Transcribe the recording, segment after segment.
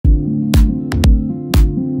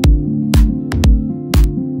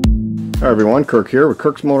Hi everyone, Kirk here with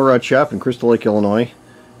Kirk's Motorrad Shop in Crystal Lake, Illinois,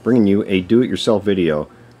 bringing you a do-it-yourself video.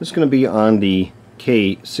 This is going to be on the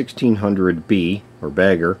K1600B, or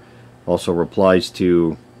bagger. Also applies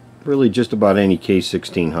to really just about any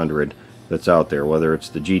K1600 that's out there, whether it's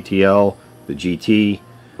the GTL, the GT,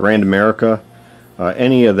 Grand America,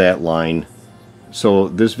 any of that line. So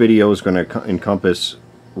this video is going to encompass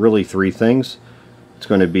really three things. It's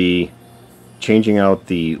going to be changing out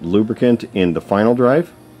the lubricant in the final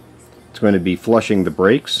drive. It's going to be flushing the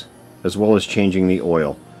brakes, as well as changing the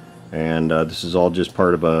oil. And this is all just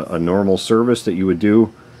part of a normal service that you would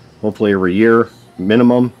do, hopefully every year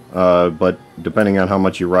minimum, but depending on how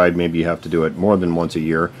much you ride, maybe you have to do it more than once a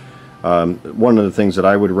year. One of the things that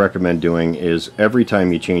I would recommend doing is every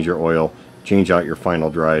time you change your oil, change out your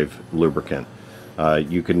final drive lubricant.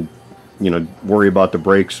 You can, worry about the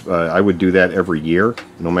brakes. I would do that every year,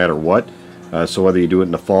 no matter what. So whether you do it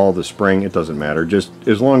in the fall, the spring, it doesn't matter. Just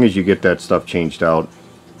as long as you get that stuff changed out.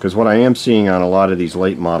 Because what I am seeing on a lot of these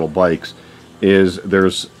late model bikes is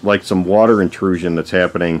there's like some water intrusion that's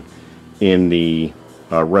happening in the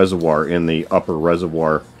reservoir, in the upper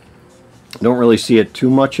reservoir. Don't really see it too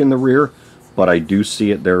much in the rear, but I do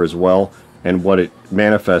see it there as well. And what it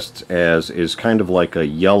manifests as is kind of like a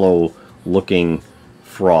yellow looking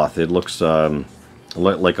froth. It looks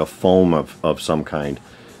like a foam of some kind.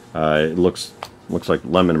 It looks like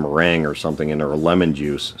lemon meringue or something in there, or lemon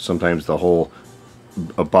juice. Sometimes the whole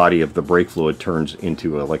body of the brake fluid turns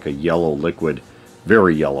into like a yellow liquid,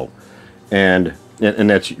 very yellow, and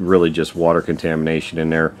that's really just water contamination in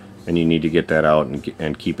there, and you need to get that out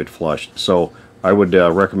and keep it flushed. So I would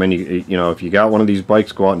recommend if you got one of these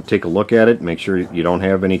bikes, go out and take a look at it. Make sure you don't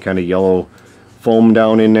have any kind of yellow foam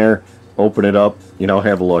down in there. Open it up,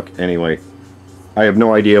 have a look. Anyway, I have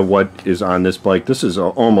no idea what is on this bike. This is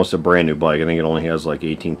almost a brand new bike. I think it only has like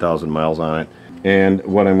 18,000 miles on it. And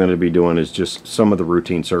what I'm going to be doing is just some of the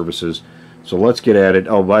routine services. So let's get at it.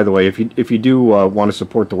 Oh, by the way, if you do want to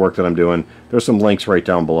support the work that I'm doing, there's some links right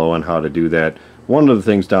down below on how to do that. One of the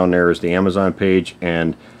things down there is the Amazon page,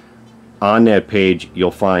 and on that page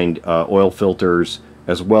you'll find oil filters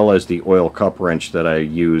as well as the oil cup wrench that I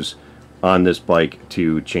use on this bike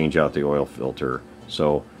to change out the oil filter.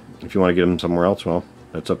 So if you want to get them somewhere else, well,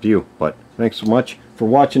 that's up to you. But thanks so much for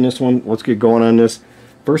watching this one. Let's get going on this.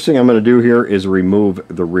 First thing I'm going to do here is remove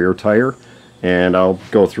the rear tire, and I'll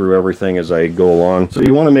go through everything as I go along. So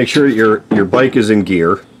you want to make sure your bike is in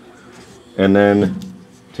gear, and then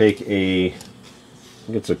take I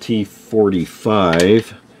think it's a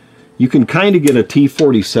T45. You can kind of get a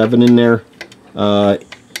T47 in there,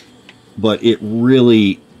 but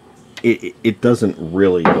it doesn't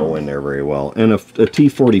really go in there very well. And a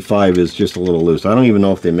T45 is just a little loose. I don't even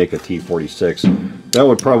know if they make a T46. That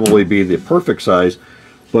would probably be the perfect size,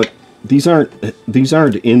 but these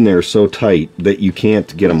aren't in there so tight that you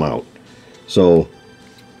can't get them out. So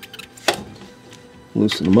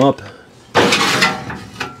loosen them up.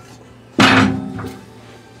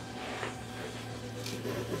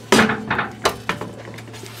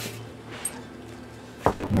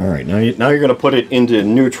 Alright, now you're going to put it into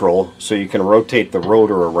neutral so you can rotate the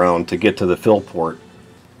rotor around to get to the fill port.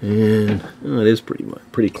 And it is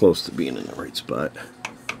pretty close to being in the right spot.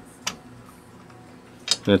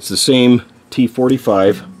 That's the same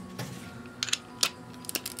T45.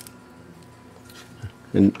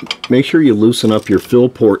 And make sure you loosen up your fill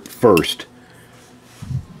port first.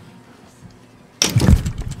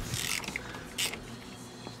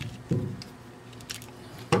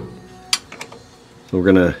 So I'm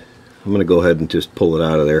gonna go ahead and just pull it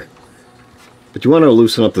out of there. But you want to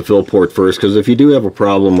loosen up the fill port first, because if you do have a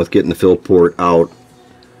problem with getting the fill port out,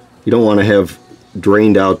 you don't want to have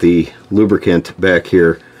drained out the lubricant back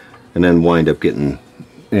here and then wind up getting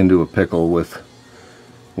into a pickle with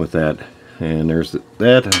that. And there's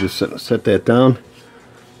that. I just set that down.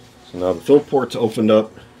 So now the fill port's opened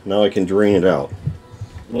up. Now I can drain it out.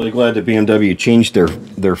 I'm really glad that BMW changed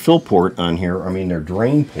their fill port on here. I mean their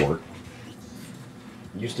drain port.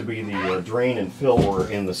 Used to be the drain and fill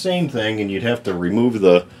were in the same thing, and you'd have to remove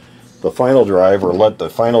the final drive, or let the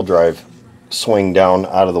final drive swing down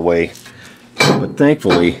out of the way. But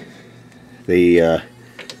thankfully they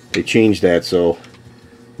changed that, so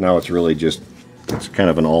now it's really just, it's kind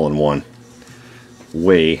of an all-in-one.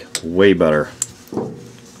 Way better.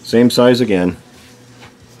 Same size again.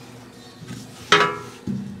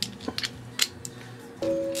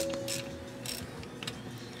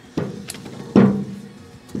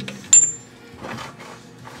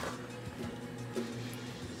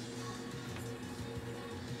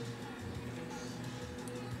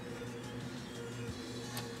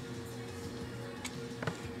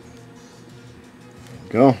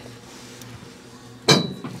 Go.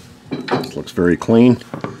 looks very clean.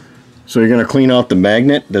 So you're going to clean out the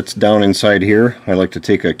magnet that's down inside here. I like to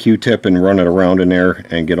take a Q-tip and run it around in there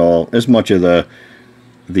and get as much of the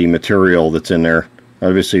material that's in there.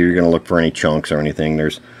 Obviously you're going to look for any chunks or anything.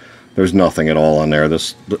 There's nothing at all in there.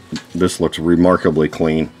 This looks remarkably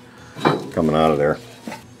clean coming out of there.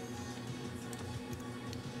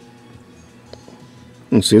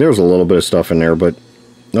 And see, there's a little bit of stuff in there, but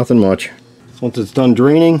nothing much. Once it's done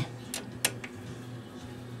draining,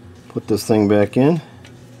 put this thing back in.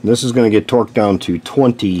 This is going to get torqued down to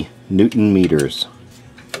 20 Newton meters.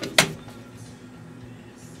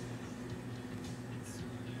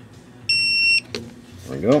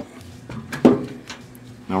 There we go.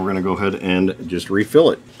 Now we're going to go ahead and just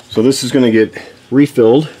refill it. So this is going to get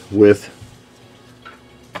refilled with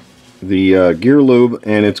the gear lube,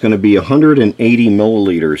 and it's going to be 180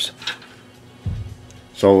 milliliters.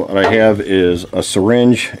 So what I have is a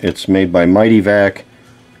syringe. It's made by Mighty Vac.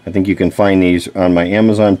 I think you can find these on my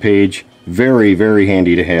Amazon page. Very, very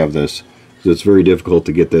handy to have this. It's very difficult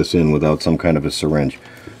to get this in without some kind of a syringe.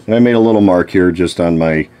 And I made a little mark here just on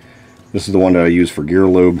my, this is the one that I use for gear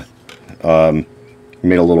lube.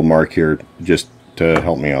 Made a little mark here just to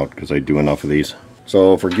help me out because I do enough of these.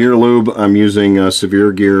 So for gear lube, I'm using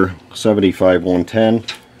Severe Gear 75110.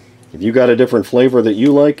 If you got a different flavor that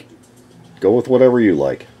you like, go with whatever you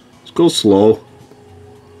like. Just go slow.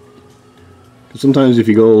 Sometimes if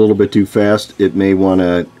you go a little bit too fast, it may want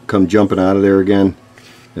to come jumping out of there again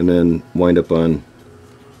and then wind up on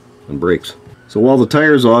brakes. So while the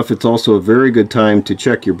tire's off, it's also a very good time to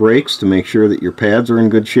check your brakes to make sure that your pads are in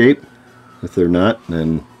good shape. If they're not,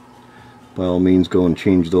 then by all means go and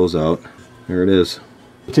change those out. There it is.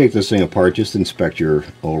 Take this thing apart, just inspect your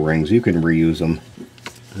O-rings. You can reuse them.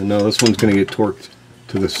 And now this one's going to get torqued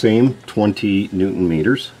to the same 20 Newton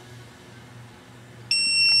meters.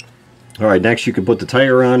 Alright, next you can put the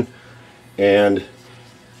tire on, and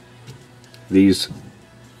these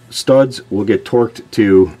studs will get torqued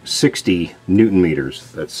to 60 Newton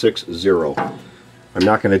meters. That's 60. I'm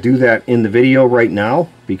not going to do that in the video right now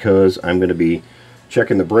because I'm going to be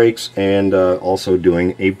checking the brakes and also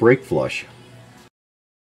doing a brake flush.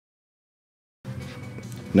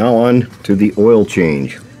 Now on to the oil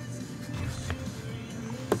change.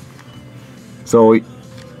 So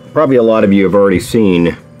probably a lot of you have already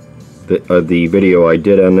seen the video I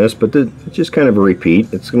did on this, but it's just kind of a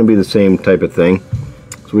repeat. It's going to be the same type of thing.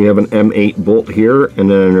 So we have an M8 bolt here, and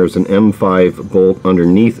then there's an M5 bolt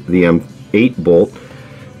underneath the M8 bolt.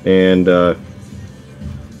 And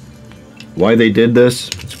why they did this?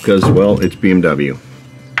 It's because, well, it's BMW.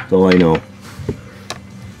 That's all I know.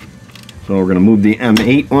 So we're going to move the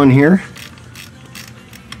M8 one here,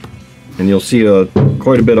 and you'll see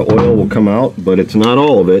quite a bit of oil will come out, but it's not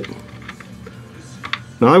all of it.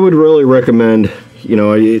 Now I would really recommend, you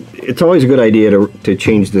know, it's always a good idea to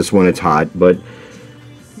change this when it's hot, but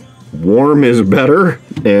warm is better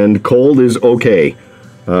and cold is okay.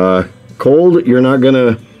 Cold, you're not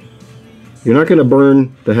gonna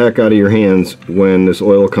burn the heck out of your hands when this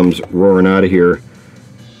oil comes roaring out of here.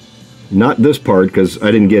 Not this part, because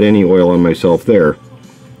I didn't get any oil on myself there,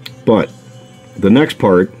 but the next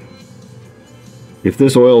part, if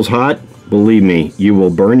this oil's hot, believe me, you will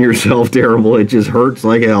burn yourself terrible. It just hurts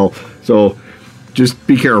like hell. So just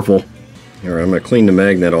be careful. Alright, I'm going to clean the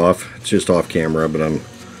magnet off. It's just off camera, but I'm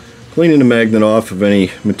cleaning the magnet off of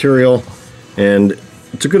any material. And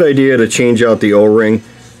it's a good idea to change out the O-ring.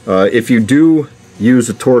 If you do use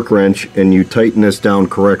a torque wrench and you tighten this down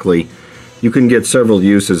correctly, you can get several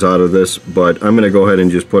uses out of this, but I'm going to go ahead and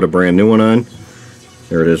just put a brand new one on.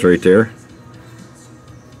 There it is right there,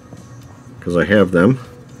 because I have them.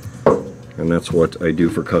 And that's what I do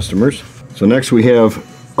for customers. So next we have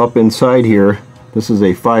up inside here, this is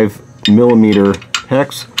a 5mm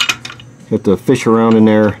hex. You have to fish around in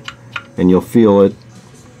there and you'll feel it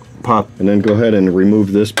pop. And then go ahead and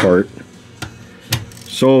remove this part.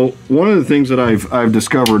 So one of the things that I've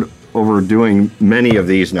discovered over doing many of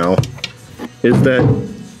these now is that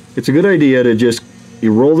it's a good idea to just,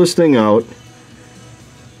 you roll this thing out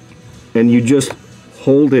and you just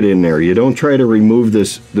hold it in there. You don't try to remove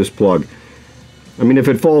this plug. I mean, if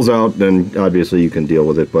it falls out, then obviously you can deal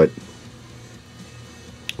with it, but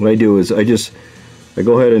what I do is I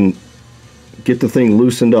go ahead and get the thing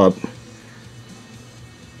loosened up,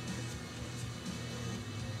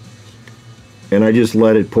 and I just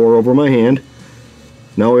let it pour over my hand.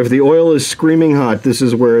 Now if the oil is screaming hot, this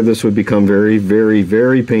is where this would become very, very,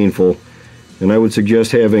 very painful, and I would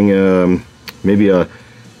suggest having maybe a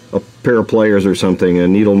pair of pliers or something, a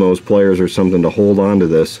needle nose pliers or something to hold on to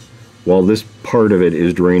this while this part of it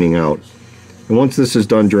is draining out. And once this is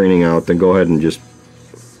done draining out, then go ahead and just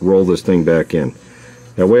roll this thing back in.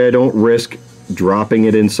 That way I don't risk dropping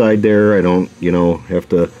it inside there. I don't, you know, have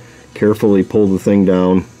to carefully pull the thing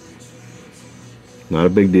down. Not a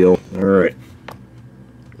big deal. Alright,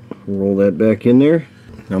 roll that back in there.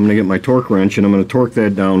 Now I'm going to get my torque wrench and I'm going to torque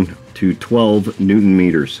that down to 12 Newton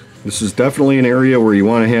meters. This is definitely an area where you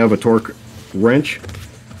want to have a torque wrench,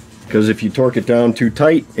 because if you torque it down too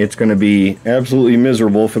tight, it's going to be absolutely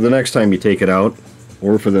miserable for the next time you take it out,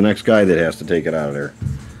 or for the next guy that has to take it out of there.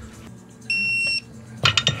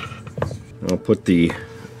 I'll put the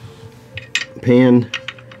pan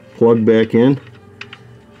plug back in,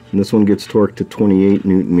 and this one gets torqued to 28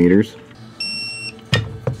 Newton meters.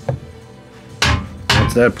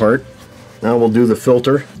 That's that part. Now we'll do the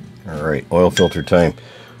filter. Alright, oil filter time.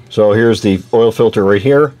 So here's the oil filter right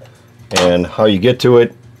here, and how you get to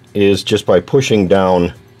it is just by pushing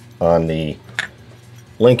down on the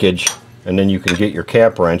linkage, and then you can get your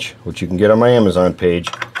cap wrench, which you can get on my Amazon page.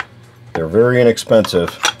 They're very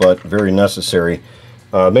inexpensive, but very necessary.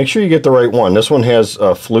 Make sure you get the right one. This one has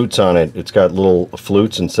flutes on it. It's got little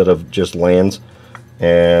flutes instead of just lands.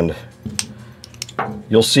 And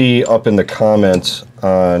you'll see up in the comments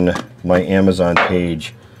on my Amazon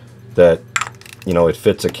page that, you know, it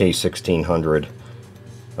fits a K1600.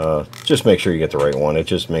 Just make sure you get the right one. It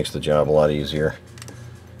just makes the job a lot easier.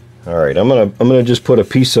 Alright, I'm gonna just put a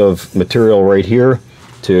piece of material right here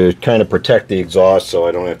to kind of protect the exhaust so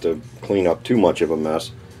I don't have to clean up too much of a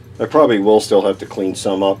mess. I probably will still have to clean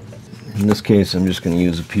some up. In this case, I'm just going to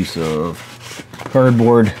use a piece of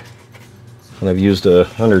cardboard that I've used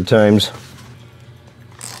 100 times.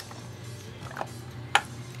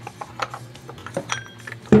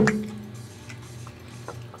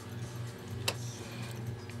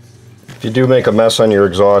 If you do make a mess on your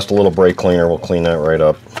exhaust, a little brake cleaner will clean that right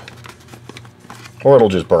up. Or it'll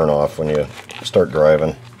just burn off when you start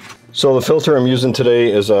driving. So the filter I'm using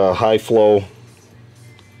today is a high flow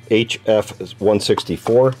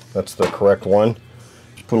HF164. That's the correct one.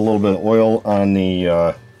 Just put a little bit of oil on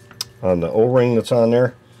the O-ring that's on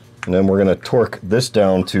there, and then we're going to torque this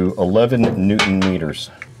down to 11 Newton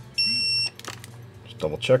meters. Just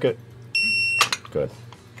double check it. Good.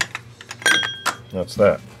 That's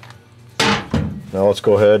that. Now let's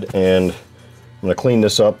go ahead and I'm going to clean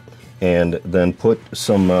this up and then put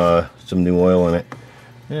some new oil in it.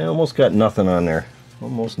 Yeah, almost got nothing on there.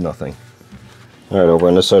 Almost nothing. Alright, over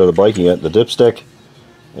on this side of the bike you got the dipstick,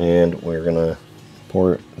 and we're going to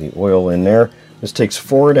pour the oil in there. This takes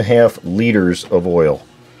 4.5 liters of oil.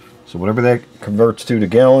 So whatever that converts to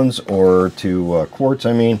gallons or to quarts,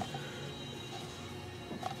 I mean.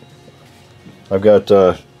 I've got,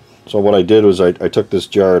 so what I did was I took this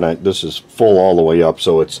jar and this is full all the way up,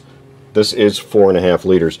 so this is 4.5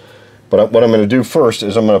 liters. But what I'm going to do first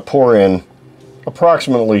is I'm going to pour in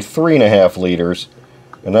approximately 3.5 liters,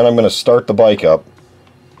 and then I'm going to start the bike up,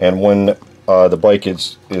 and when the bike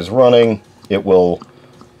is running, it will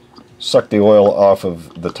suck the oil off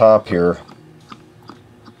of the top here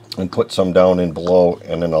and put some down in below,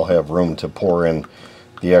 and then I'll have room to pour in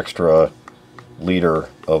the extra liter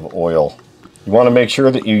of oil. You want to make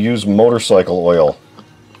sure that you use motorcycle oil.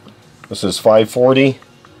 This is 540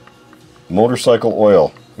 motorcycle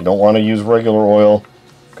oil. You don't want to use regular oil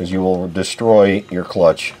because you will destroy your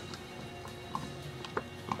clutch.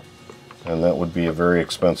 And that would be a very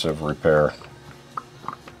expensive repair.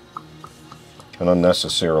 An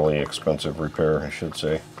unnecessarily expensive repair, I should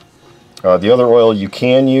say. The other oil you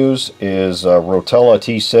can use is Rotella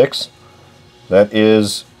T6. That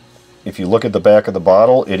is, if you look at the back of the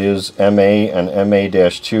bottle, it is MA and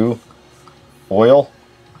MA-2 oil.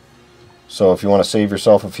 So if you want to save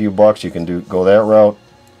yourself a few bucks, you can go that route,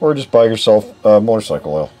 or just buy yourself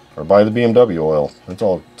motorcycle oil, or buy the BMW oil. It's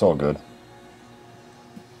all good.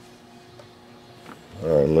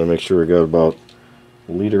 Alright, I'm going to make sure we got about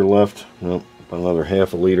a liter left. Nope, about another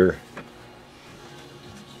half a liter.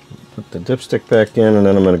 Put the dipstick back in, and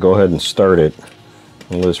then I'm going to go ahead and start it.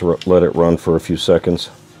 And just let it run for a few seconds.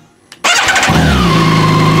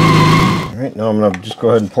 Alright, now I'm going to just go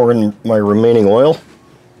ahead and pour in my remaining oil.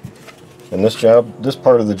 And this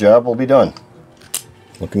part of the job will be done.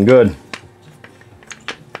 Looking good.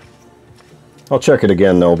 I'll check it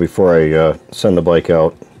again though before I send the bike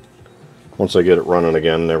out, once I get it running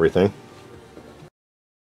again and everything.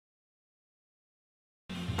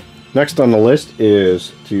 Next on the list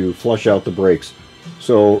is to flush out the brakes.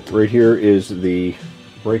 So right here is the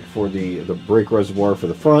brake for the brake reservoir for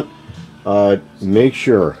the front.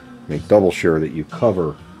 Make double sure that you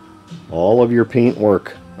cover all of your paint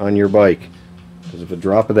work on your bike, because if a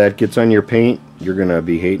drop of that gets on your paint, you're gonna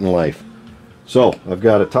be hating life. So I've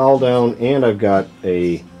got a towel down, and I've got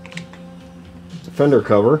a fender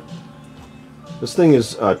cover. This thing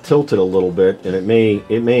is tilted a little bit, and it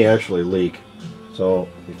may actually leak. So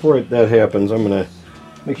before that happens, I'm gonna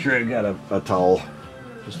make sure I got a towel,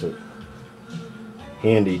 just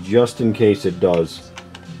handy, just in case it does.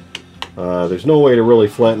 There's no way to really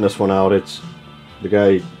flatten this one out. The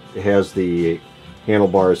guy has the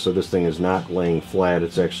handlebars, so this thing is not laying flat.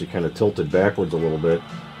 It's actually kind of tilted backwards a little bit.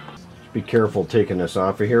 Just be careful taking this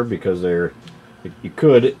off of here, because you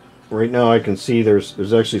could. Right now I can see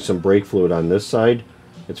there's actually some brake fluid on this side.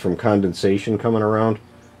 It's from condensation coming around,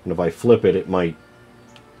 and if I flip it, it might,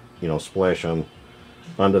 you know, splash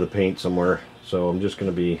onto the paint somewhere. So I'm just going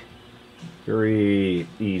to be very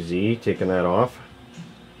easy taking that off.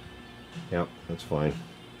 Yep, that's fine.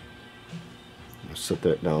 I'll set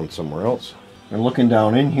that down somewhere else. And looking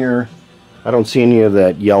down in here, I don't see any of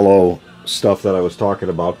that yellow stuff that I was talking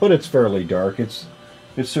about, but it's fairly dark. It's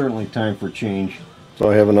certainly time for change. So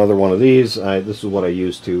I have another one of these. This is what I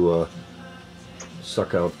use to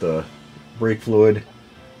suck out the brake fluid.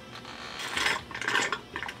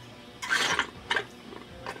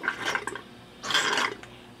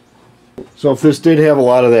 So if this did have a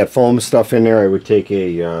lot of that foam stuff in there, I would take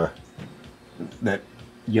that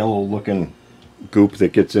yellow looking goop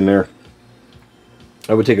that gets in there.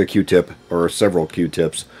 I would take a Q-tip or several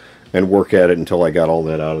Q-tips and work at it until I got all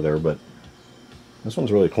that out of there. But this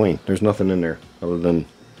one's really clean. There's nothing in there other than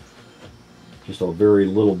just a very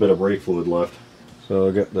little bit of brake fluid left. So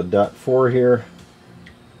I got the .4 here.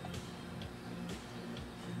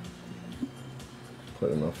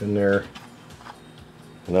 Put enough in there.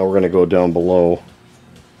 And now we're going to go down below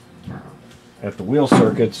at the wheel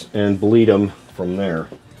circuits and bleed them from there.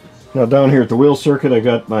 Now down here at the wheel circuit, I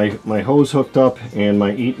got my hose hooked up and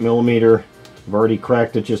my 8mm. I've already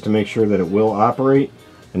cracked it just to make sure that it will operate.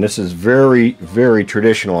 And this is very, very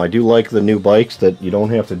traditional. I do like the new bikes that you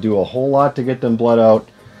don't have to do a whole lot to get them bled out.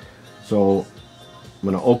 So I'm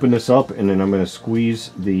going to open this up, and then I'm going to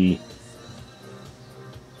squeeze the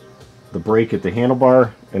brake at the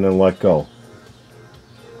handlebar and then let go.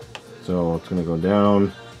 So it's going to go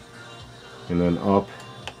down and then up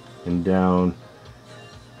and down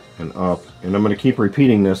and up. And I'm going to keep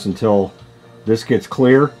repeating this until this gets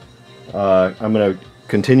clear. I'm going to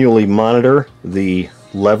continually monitor the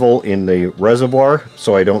level in the reservoir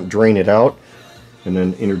so I don't drain it out and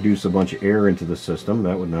then introduce a bunch of air into the system.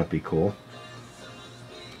 That would not be cool.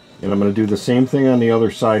 And I'm going to do the same thing on the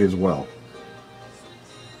other side as well.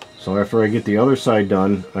 So after I get the other side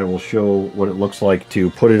done, I will show what it looks like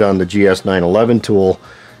to put it on the GS911 tool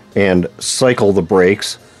and cycle the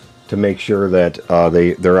brakes to make sure that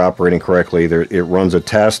they're operating correctly. It runs a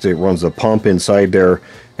test, it runs a pump inside there,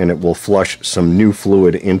 and it will flush some new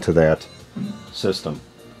fluid into that system.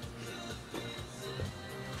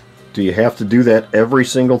 Do you have to do that every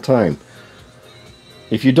single time?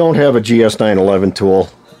 If you don't have a GS911 tool,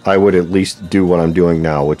 I would at least do what I'm doing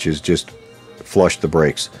now, which is just flush the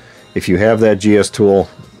brakes. If you have that GS tool,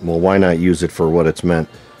 well, why not use it for what it's meant?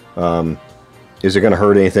 Is it going to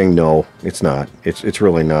hurt anything? No, it's not. It's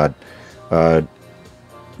really not.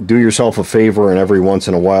 Do yourself a favor, and every once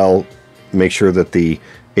in a while, make sure that the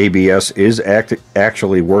ABS is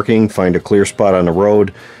actually working. Find a clear spot on the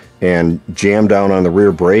road and jam down on the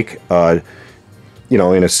rear brake, you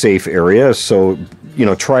know, in a safe area. So, you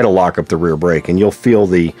know, try to lock up the rear brake, and you'll feel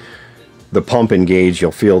the pump engage.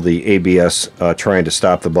 You'll feel the ABS trying to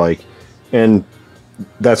stop the bike, and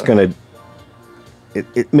that's going to.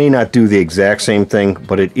 It may not do the exact same thing,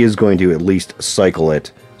 but it is going to at least cycle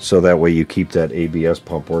it, so that way you keep that ABS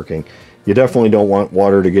pump working. You definitely don't want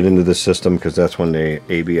water to get into the system, because that's when the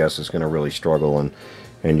ABS is going to really struggle,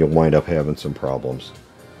 and you'll wind up having some problems.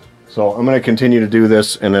 So I'm going to continue to do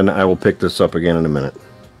this, and then I will pick this up again in a minute.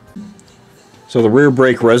 So the rear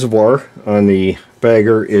brake reservoir on the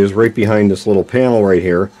bagger is right behind this little panel right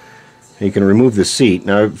here. You can remove the seat.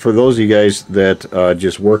 Now, for those of you guys that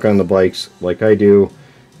just work on the bikes like I do,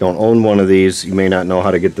 don't own one of these, you may not know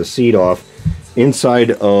how to get the seat off.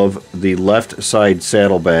 Inside of the left side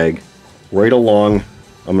saddlebag, right along,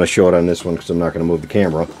 I'm going to show it on this one because I'm not going to move the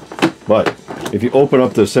camera, but if you open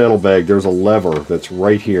up the saddlebag, there's a lever that's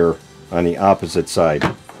right here on the opposite side,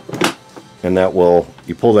 and that will,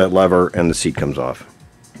 you pull that lever and the seat comes off.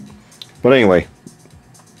 But anyway,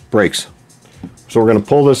 brakes. So we're going to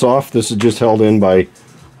pull this off. This is just held in by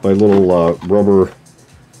little rubber,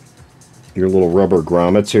 your little rubber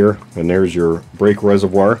grommets here, and there's your brake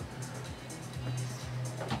reservoir.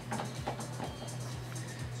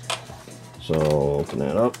 So open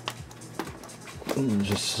that up and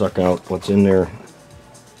just suck out what's in there.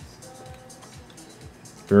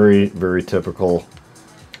 Very, very typical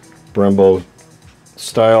Brembo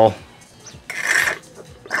style.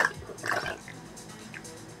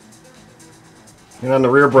 And on the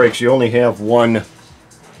rear brakes, you only have one,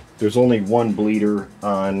 there's only one bleeder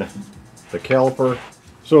on the caliper.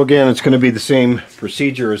 So again, it's going to be the same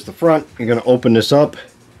procedure as the front. You're going to open this up,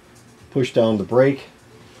 push down the brake,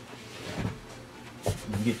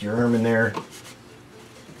 get your arm in there,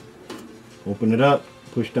 open it up,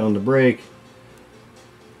 push down the brake,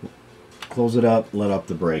 close it up, let up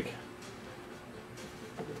the brake.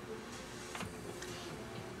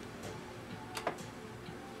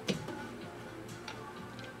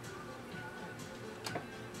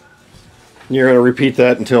 You're going to repeat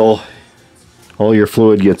that until all your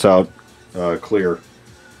fluid gets out clear,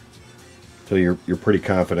 so you're pretty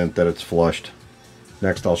confident that it's flushed.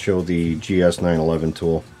 Next, I'll show the GS911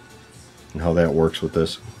 tool and how that works with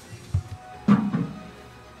this. Alright,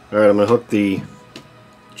 I'm going to hook the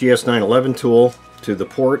GS911 tool to the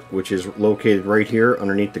port, which is located right here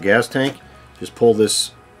underneath the gas tank. Just pull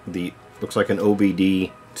this, looks like an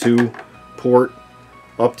OBD2 port,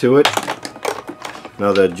 up to it.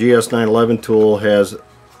 Now the GS911 tool has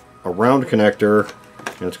a round connector,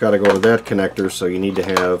 and it's got to go to that connector, so you need to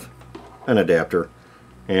have an adapter.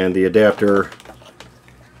 And the adapter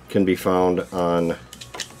can be found on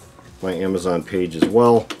my Amazon page as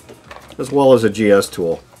well as a GS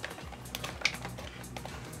tool.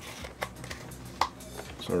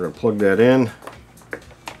 So we're going to plug that in,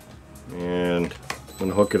 and I'm going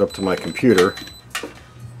to hook it up to my computer.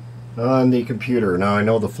 On the computer, now I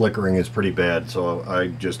know the flickering is pretty bad, so I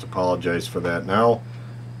just apologize for that now.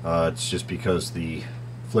 It's just because the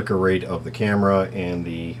flicker rate of the camera and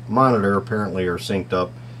the monitor apparently are synced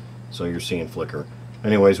up, so you're seeing flicker.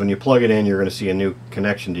 Anyways, when you plug it in, you're going to see a new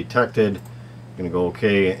connection detected. You're going to go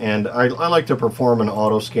OK, and I like to perform an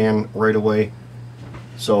auto scan right away.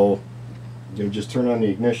 So you just turn on the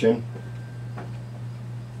ignition.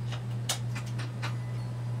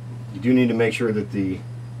 You do need to make sure that the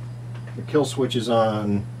kill switch is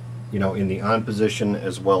on, in the on position,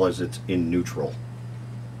 as well as it's in neutral.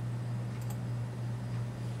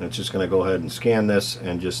 And it's just going to go ahead and scan this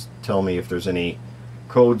and just tell me if there's any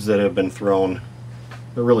codes that have been thrown.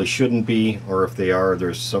 There really shouldn't be, or if they are,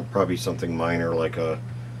 there's probably something minor like a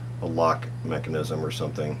lock mechanism or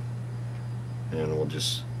something. And we'll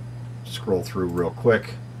just scroll through real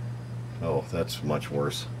quick. Oh, that's much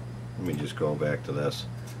worse. Let me just go back to this.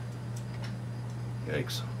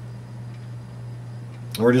 Yikes.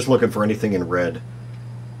 We're just looking for anything in red,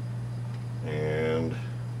 and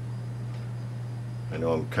I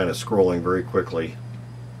know I'm kind of scrolling very quickly.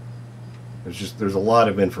 There's a lot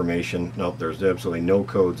of information. Nope, there's absolutely no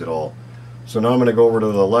codes at all. So now I'm going to go over to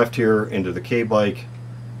the left here into the K bike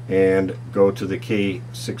and go to the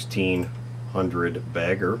K1600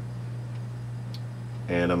 bagger,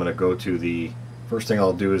 and I'm going to go to the first thing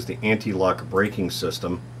I'll do is the anti-lock braking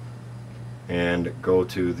system, and go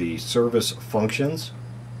to the service functions.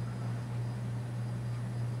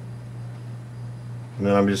 And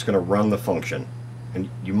then I'm just going to run the function, and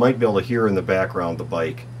you might be able to hear in the background the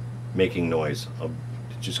bike making noise.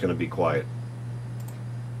 It's just going to be quiet.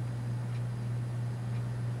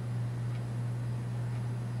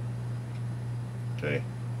 Okay,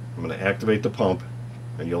 I'm going to activate the pump,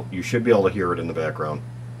 and you should be able to hear it in the background.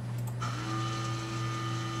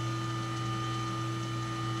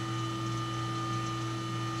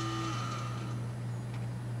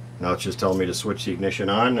 Now it's just telling me to switch the ignition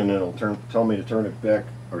on, and it'll tell me to turn it back,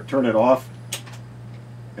 or turn it off,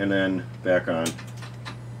 and then back on.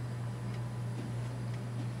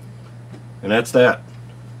 And that's that.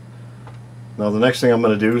 Now the next thing I'm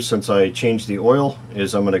going to do, since I changed the oil,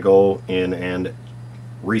 is I'm going to go in and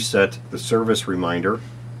reset the service reminder.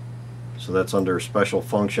 So that's under special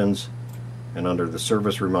functions and under the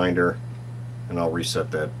service reminder, and I'll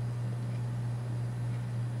reset that.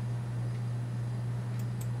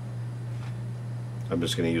 I'm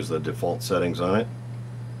just going to use the default settings on it.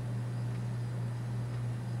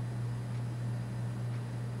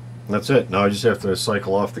 And that's it. Now I just have to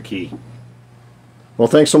cycle off the key. Well,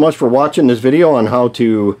 thanks so much for watching this video on how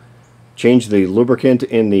to change the lubricant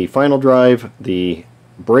in the final drive, the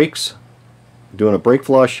brakes, doing a brake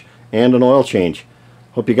flush, and an oil change.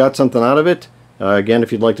 Hope you got something out of it. Again,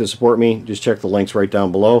 if you'd like to support me, just check the links right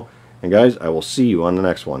down below. And guys, I will see you on the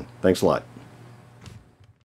next one. Thanks a lot.